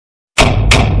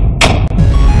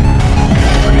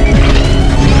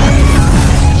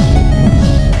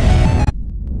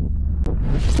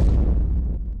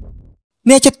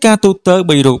អ្នកចាត់ការទូទៅ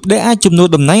3រូបដែលអាចជំនួស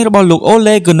តំណែងរបស់លោក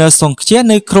Ole Man សង្ឃជា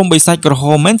នៅក្រុមបិសាចក្រហ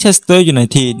ម Manchester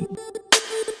United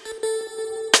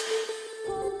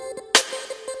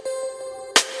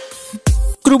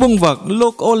គ្រូបង្វឹកលោ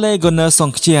ក Ole Man ស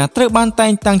ង្ឃជាត្រូវបានតែ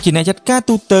ងតាំងជាអ្នកចាត់ការ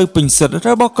ទូទៅពេញសិទ្ធិ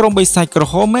របស់ក្រុមបិសាចក្រ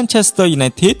ហម Manchester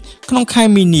United ក្នុងខែ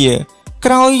មីនា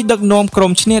ក្រោយដឹកនាំក្រុ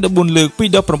មឈ្នះ14លើកពី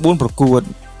19ប្រកួត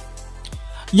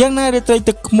យ៉ាងណារាត្រី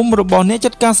ទឹកឃ្មុំរបស់អ្នក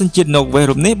ចាត់ការសញ្ជាតិណូវេ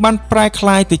រូបនេះបានប្រែក្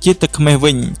លាយទៅជាទឹកខ្មេះ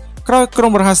វិញក្រោយក្រុ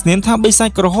មរហស្សនាមថាបិសាច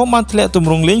ក្រហមបានធ្លាក់ទម្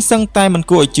រង់លេងសឹងតែមិន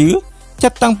គួរឲ្យជឿចា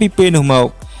ត់តាំងពីពេលនោះមក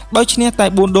ដោយឈ្នះតែ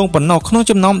4ដងប៉ុណ្ណោះក្នុង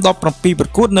ចំណោម17ប្រ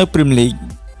កួតនៅ Premier League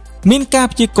មានការ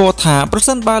ព្យាករណ៍ថាប្រ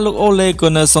សិនបើលោក Ole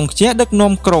Man សង្ឃជាដឹក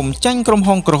នាំក្រុមចាញ់ក្រុមហ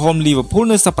ង្សក្រហម Liverpool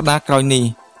នៅសប្តាហ៍ក្រោយនេះ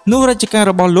នោះរជ្ជកាល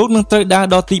របស់លោកនឹងត្រូវដើរ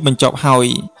ដល់ទីបញ្ចប់ហើយ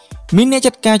មានអ្នក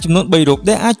ចាត់ការចំនួន3រូប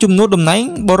ដែលអាចជំនួសតំណែង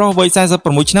បរិះវ័យ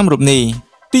46ឆ្នាំរូបនេះ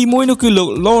ទី1នោះគឺលោក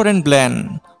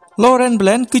Ole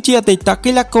Man គឺជាអតីត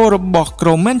កីឡាកររបស់ក្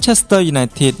រុម Manchester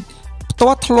United ផ្ទា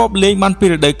ល់ធ្លាប់លេងបានពី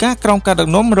រដូវកាលក្រោមការដឹក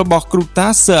នាំរបស់គ្រូតា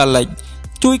Sir Alex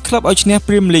ជួយក្លឹបឲ្យឈ្នះ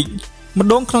Premier League ម្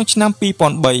ដងក្នុងឆ្នាំ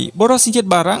2003បរិះសញ្ជាតិ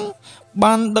បារាំង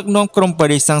បានដឹកនាំក្រុម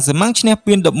Paris Saint-Germain ឈ្នះ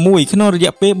ពាន11ក្នុងរ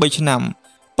យៈពេល3ឆ្នាំ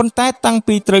ប៉ុន្តែតាំង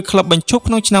ពីត្រូវក្លឹបបញ្ឈប់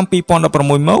ក្នុងឆ្នាំ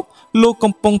2016មកលោក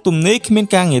កំពុងទំនេរគ្មាន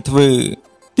ការងារធ្វើ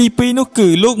ទី2នោះគឺ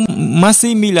លោក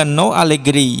Massimiliano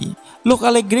Allegri លោក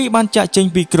Allegri បានចាក់ចេញ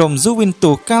ពីក្រុម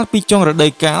Juventus កាលពីចុងរដូ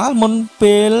វកាលមុន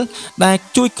ពេលដែល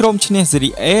ជួយក្រុមឈ្នះ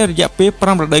Serie A រយៈពេល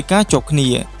5រដូវកាលជាប់គ្នា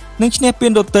និងឈ្នះពា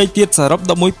នដទៃទៀតសរុប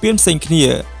11ពានផ្សេងគ្នា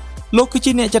លោកគឺ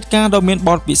ជាអ្នកចាត់ការដ៏មានប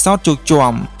ទពិសោធន៍ជោគ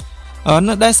ជាំ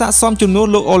នៅដែលស័ក្តិសមជំនួស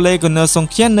លោក Ole Man សង្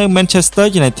ឃជានៅ Manchester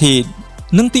United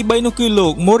និងទី3នោះគឺលោ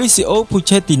ក Mauricio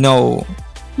Pochettino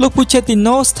លោក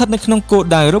Pochettino ស្ថិតនៅក្នុងគោល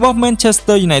ដៅរបស់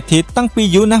Manchester United តាំងពី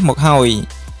យូរណាស់មកហើយ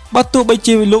បើទោះបី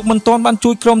ជាលោកមិនទាន់បាន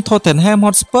ជួយក្រុម Tottenham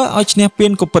Hotspur ឲ្យឈ្នះពា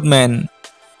នក៏ពិតមែន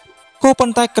ក៏ប៉ុ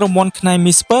ន្តែក្រុមមន់ខ្នៃ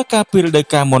Mispur កាលពីរដូវ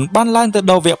កាលមុនបានឡើងទៅ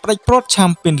ដល់វគ្គផ្ដាច់ព្រាត់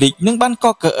Champions League និងបានក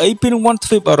ក់កៅអីពីរង្វាន់ទ្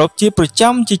វីបអឺរ៉ុបជាប្រ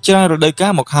ចាំជាច្រើនរដូវកា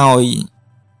លមកហើយ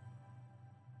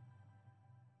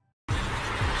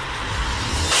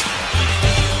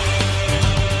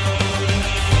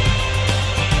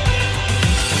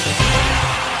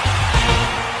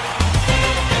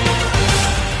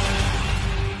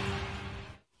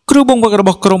គ្រូបង្វឹករប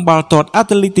ស់ក្រុមបាល់ទាត់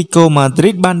Atletico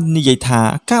Madrid បាននិយាយថា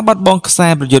ការបាត់បង់ខ្សែ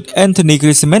ប្រយុទ្ធ Anthony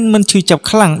Griezmann មិនឈឺចាប់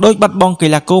ខ្លាំងដោយបាត់បង់កី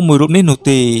ឡាករមួយរូបនេះនោះ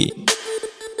ទេ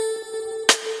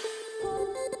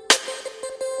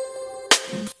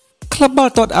ក្លឹបបា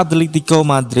ល់ទាត់ Atletico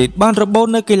Madrid បានរបូត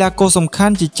នៅកីឡាករសំខា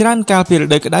ន់ជាច្រើនកាលពីរ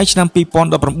ដូវក្តៅឆ្នាំ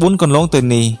2019កន្លងទៅ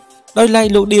នេះដោយឡែក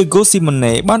លោក Diego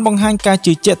Simeone បានបង្ហាញការ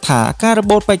ជឿជាក់ថាការរ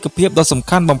បូតបេក្ខភាពដ៏សំ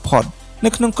ខាន់បំផុតនៅ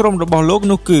ក្នុងក្រុមរបស់លោក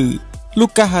នោះគឺ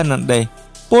Lucas Hernandez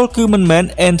ពលគឺមិនមែន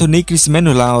Anthony Griezmann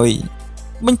នោះឡើយ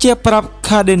បញ្ជាប្រាប់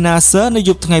Cardenas នៅយ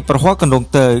ប់ថ្ងៃប្រហ័សកន្លង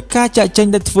ទៅការចាក់ចេញ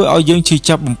ដែលធ្វើឲ្យយើងឈឺ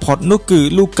ចាប់បំផុតនោះគឺ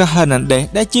Lucas Hernandez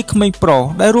ដែលជាក្មេងប្រុស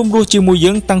ដែលរួមរស់ជាមួយ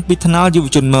យើងតាំងពីថ្នាលយុវ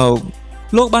ជនមក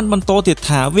លោកបានបន្តទៀត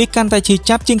ថាវាកាន់តែឈឺ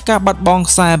ចាប់ជាងការបាត់បង់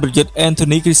ខ្សែប្រយុទ្ធ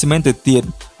Anthony Griezmann ទៅទៀត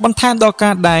បន្ថែមដល់កា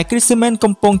រដែល Griezmann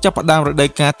កំពុងចាប់ផ្ដើមរដូវ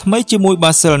កាលថ្មីជាមួយ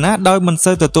Barcelona ដោយមិន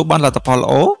សូវទទួលបានលទ្ធផល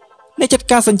ល្អអ្នកចាត់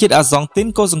ការសញ្ជាតិអាសង់ទីន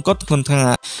ក៏សង្កត់ធ្ងន់ថា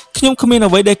ខ្ញុំគ្មាន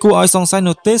អ្វីដែលគួរឲ្យសង្ស័យ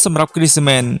នោះទេសម្រាប់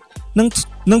Griezmann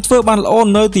នឹងធ្វើបានល្អ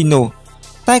នៅទីនោះ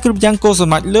តែគ្រប់យ៉ាងក៏ស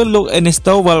ម្រេចលើលោក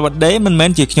Ernesto Valverde មិនមែន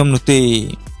ជាខ្ញុំនោះទេ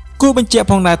គួរបញ្ជាក់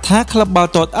ផងដែរថាក្លឹបបា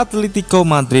ល់ទាត់ Atletico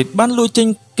Madrid បានលួចចេញ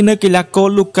នៅកីឡាករ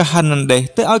Lucas Hernandez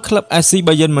ទៅឲ្យក្លឹប FC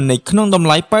Bayern Munich ក្នុងតម្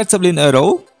លៃ80លានអឺរ៉ូ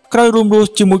ក្រោយរួមរស់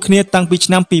ជាមួយគ្នាតាំងពី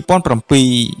ឆ្នាំ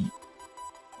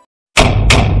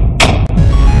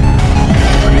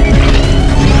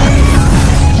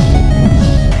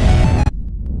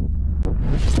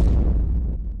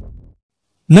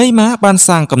បាន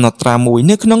សាងកំណត់ត្រាមួយ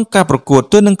នៅក្នុងការប្រកួត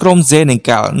ទល់នឹងក្រុម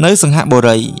Senegal នៅសង្ហបុ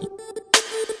រី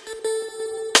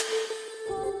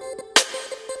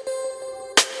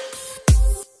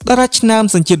តារាឆ្នើម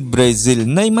សញ្ជាតិប្រេស៊ីល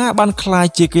Neyma បានក្លាយ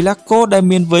ជាកីឡាករដែល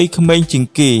មានវ័យក្មេងជាង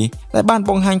គេដែលបាន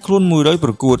បង្ហាញខ្លួន100ប្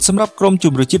រកួតសម្រាប់ក្រុមជ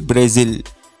ម្រើសជាតិប្រេស៊ីល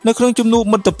នៅក្នុងជំនួប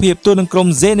មិត្តភាពទល់នឹងក្រុម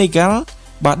Senegal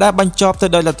បាទដែលបញ្ចប់ទៅ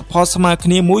ដោយលទ្ធផលស្មើគ្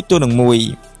នា1-1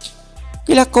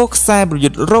កីឡាករខ្សែប្រយុ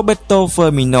ទ្ធ Roberto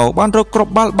Firmino បានរកគ្រា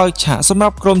ប់បាល់បើកឆាកសម្រា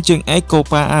ប់ក្រុមជើងឯក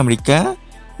Copa America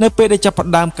នៅពេលដែលចាប់ផ្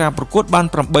ដើមការប្រកួតបាន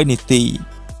8នាទី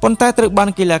ប៉ុន្តែត្រូវបាន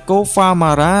កីឡាករ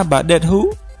Famara Badethu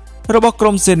របស់ក្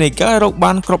រុម Senegal រក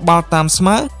បានគ្រាប់បាល់តាមស្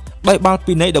មើដោយបាល់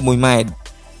ពីនៃ11ម៉ែត្រ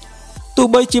ទោះ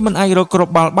បីជាមិនអាចរកគ្រា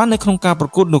ប់បាល់បាននៅក្នុងការប្រ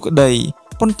កួតនោះក្តី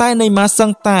ប៉ុន្តែ Neyma សឹ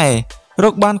ងតែរ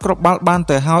កបានគ្រាប់បាល់បាន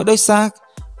ទៅហើយដោយសារ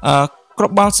គ្រា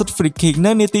ប់បាល់សុទ្ធ free kick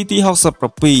នៅនាទីទី67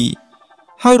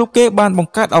ហើយរូបគេបានប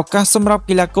ង្កើតឱកាសសម្រាប់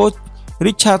កីឡាករ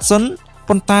Richardson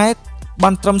ប៉ុន្តែបា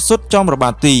នត្រឹមសុទ្ធចំរ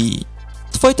បាទី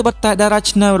ថ្ អ្វីត្បិតតែតារា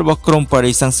ឆ្នើមរបស់ក្រុមប៉ា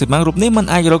រីសសាំងហ្សេម៉ាំងរូបនេះមិន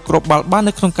អាចរកគ្រាប់បាល់បាន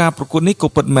នៅក្នុងការប្រកួតនេះក៏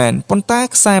ពិតមែនប៉ុន្តែ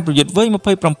ខ្សែប្រយុទ្ធវ័យ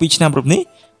27ឆ្នាំរូបនេះ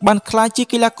បានក្លាយជា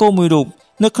កីឡាករមួយរូប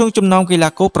នៅក្នុងចំណោមកីឡា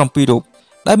ករ7រូប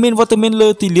ដែលមានវត្តមានលើ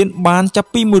ទីលានបានចាប់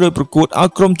ពី100ប្រកួតឲ្យ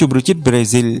ក្រុមជម្រើសជាតិប្រេ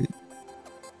ស៊ីល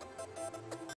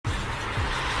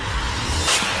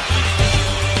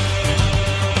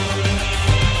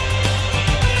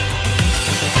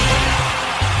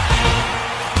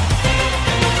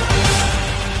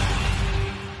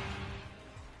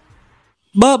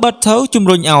បើបាត់ទៅជំ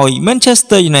រុញឲ្យ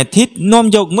Manchester United នាំ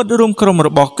យកមិត្តរួមក្រុមរ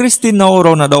បស់ Cristiano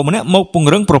Ronaldo ម្នាក់មកព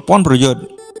ង្រឹងប្រព័ន្ធប្រយុទ្ធ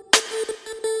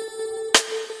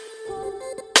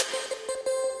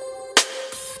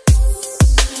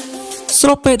ស្រ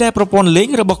បពេលដែលប្រព័ន្ធលេង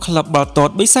របស់ក្លឹបបាល់ទា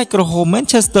ត់បិសាចក្រហម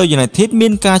Manchester United មា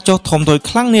នការចុះថមថយ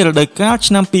ខ្លាំងនារដូវកាល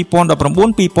ឆ្នាំ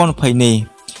2019-2020 នេះ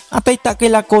អតីតកី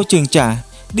ឡាករជើងចាស់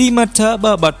Neyma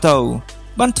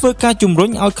បានធ្វើការជំរុញ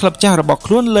ឲ្យក្លឹបចាស់របស់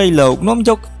ខ្លួនលៃលោកនាំយ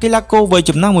កកីឡាករវ័យ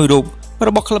ចំណាស់មួយរូបរ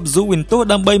បស់ក្លឹប Juventus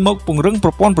ដើម្បីមកពង្រឹងប្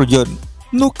រព័ន្ធប្រយុទ្ធ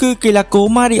នោះគឺកីឡាករ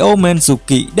Mario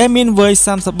Mandzukic ដែលមានវ័យ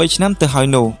33ឆ្នាំទៅហើយ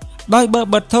នោះដោយបើ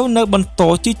បាត់ទៅនៅបន្ត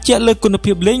ជឿជាក់លើគុណ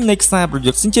ភាពលេងនៃខ្សែប្រ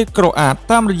យុទ្ធសញ្ជាតិក្រូអាត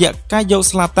តាមរយៈការយក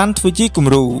ស្លាតាន់ធ្វើជាគំ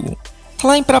រូថ្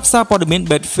លែងប្រាប់សារព័ត៌មាន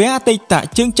Betfair អតីត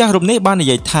ជើងចាស់រូបនេះបាននិ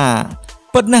យាយថា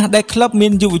ពិតណាស់ដែលក្លឹបមា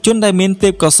នយុវជនដែលមានទេ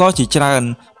ពកោសល្យជាច្រើន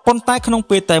ប៉ុន្តែក្នុង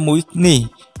ពេលតែមួយនេះ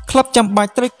ក្លឹបចាំបា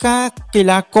ច់ត្រូវការកី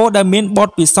ឡាករដែលមានបទ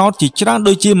ពិសោធន៍ជាច្រើន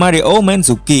ដូចជា Mario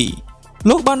Mandzukic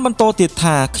លោកបានបន្តទៀត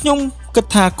ថាខ្ញុំគិត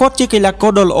ថាគាត់ជាកីឡាក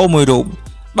រដ៏ល្អមួយរូប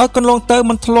ដោយកន្លងទៅ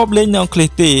មិនធ្លាប់លេងនៅអង់គ្លេស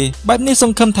ទេបែបនេះស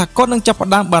ង្ឃឹមថាគាត់នឹងចាប់ផ្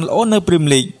ដើមបានល្អនៅ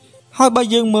Premier League ហើយបើ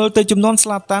យើងមើលទៅចំនួនស្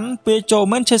លាតាន់ពេលចូល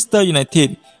Manchester United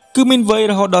គឺមានវ័យ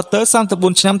រហូតដល់ទៅ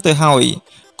34ឆ្នាំទៅហើយ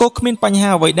ក៏គ្មានបញ្ហា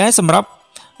អ្វីដែរ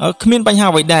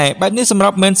បែបនេះសម្រា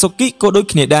ប់ Mandzukic ក៏ដូច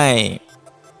គ្នាដែរ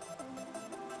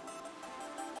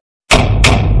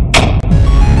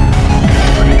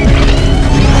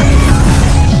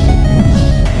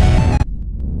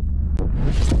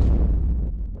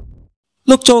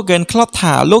លោកโจ Gen ក្លាប់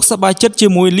ថាលោកសប្បាយចិត្តជា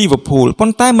មួយ Liverpool ប៉ុ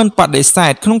ន្តែមិនបដិសេ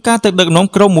ធក្នុងការទៅដឹកនាំ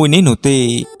ក្រុមមួយនេះនោះទេ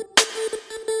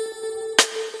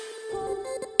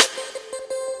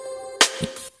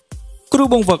គ្រូ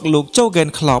បង្វឹកលោកโจ Gen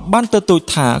ក្លាប់បានទទូច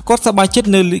ថាគាត់សប្បាយចិត្ត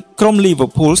នៅក្រុម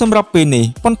Liverpool សម្រាប់ពេលនេះ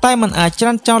ប៉ុន្តែមិនអាចច្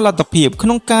រានចោលលទ្ធភាពក្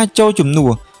នុងការចូលជំនួ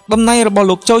សតំណែងរបស់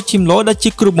លោកโจ Chimlo ដែលជា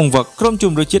គ្រូបង្វឹកក្រុមជ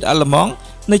ម្រើសជាតិអាល្លឺម៉ង់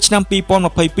នៅឆ្នាំ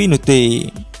2022នោះទេ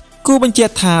គូបញ្ជា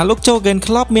ក់ថាលោកโจ Gen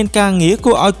ក្លាប់មានការងារ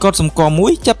គួរឲ្យកត់សម្គាល់មួ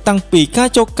យចាប់តាំងពីការ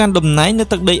ចូលកាន់តំណែងនៅ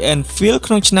ទឹកដី Anfield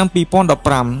ក្នុងឆ្នាំ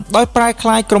2015ដោយប្រែក្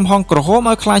លាយក្រុមហង្សក្រហម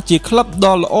ឲ្យក្លាយជាក្លឹប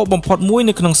ដ៏ល្អបំផុតមួយ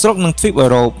នៅក្នុងស្រុកនិងទ្វីបអឺ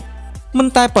រ៉ុបមិន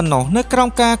តែប៉ុណ្ណោះនៅក្រោម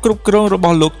ការគ្រប់គ្រងរប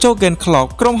ស់លោកโจ Gen ក្លាប់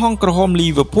ក្រុមហង្សក្រហម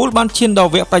Liverpool បានឈានដ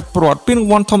ល់វគ្គផ្ដាច់ព្រាត់ពានរ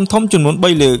ង្វាន់ធំៗចំនួន3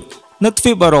លើកនៅទ្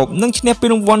វីបអឺរ៉ុបនិងឈ្នះពាន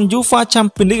រង្វាន់ UEFA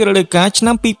Champions League រដូវកាលឆ្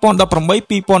នាំ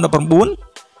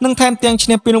2018-2019និងថែមទាំងឈ្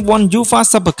នះពានរង្វាន់ UEFA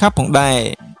Super Cup ផងដែរ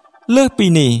លើសពី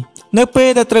នេះនៅពេល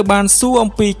ដែលត្រូវបានសួរអំ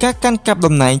ពីការកាន់កាប់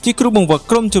តំណែងជាគ្រូបង្វឹក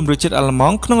ក្រុមជម្រើសជាតិអាល្លឺម៉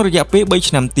ង់ក្នុងរយៈពេល3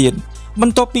ឆ្នាំទៀតប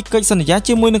ន្ទាប់ពីកិច្ចសន្យា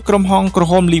ជាមួយនឹងក្រុមហង្សក្រ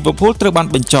ហម Liverpool ត្រូវបាន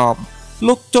បញ្ចប់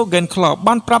លោកโจ Gen ក្លាប់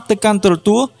បានប្រាប់ទៅកាន់ទូរទ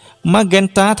ស្សន៍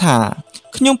Magenta ថា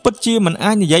ខ្ញុំពិតជាមិន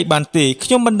អាចនិយាយបានទេខ្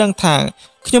ញុំមិនដឹងថា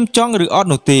ខ្ញុំចង់ឬអត់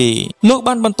នោះទេលោក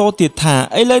បានបន្តទៀតថា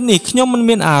ឥឡូវនេះខ្ញុំមិន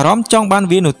មានអារម្មណ៍ចង់បាន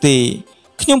វានោះទេ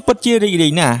ខ្ញុំពិតជារីករា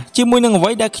យណាស់ជាមួយនឹងអ្វី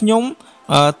ដែលខ្ញុំ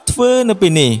ធ្វើនៅពេ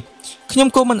លនេះខ្ញុំ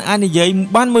ក៏មិនអាចនិយាយ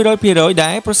បាន 100% ដែ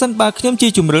រប្រសិនបើខ្ញុំជា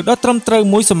ជំរឿនដ៏ត្រឹមត្រូវ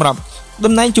មួយសម្រាប់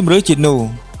តំណែងជំរឿនជាតិនោះ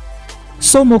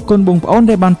សូមអរគុណបងប្អូន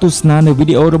ដែលបានទស្សនានៅវី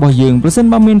ដេអូរបស់យើងប្រសិន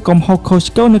បើមានកំហុសខុស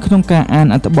ឆ្គងនៅក្នុងការអាន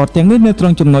អត្ថបទទាំងនេះនៅត្រ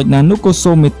ង់ចំណុចណានោះក៏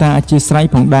សូមមេត្តាអធិស្ឋាន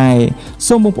ផងដែរ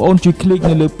សូមបងប្អូនជួយคลิก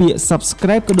នៅលើពាក្យ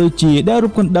Subscribe ក៏ដូចជាដែលរូ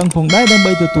បកណ្ដឹងផងដែរដើម្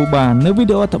បីទទួលបាននៅវី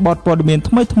ដេអូអត្ថបទព័ត៌មាន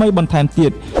ថ្មីៗបន្ថែមទៀ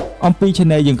តអំពី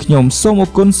Channel យើងខ្ញុំសូមអរ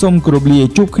គុណសូមគោរពលា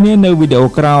ជួបគ្នានៅវីដេអូ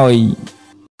ក្រោយ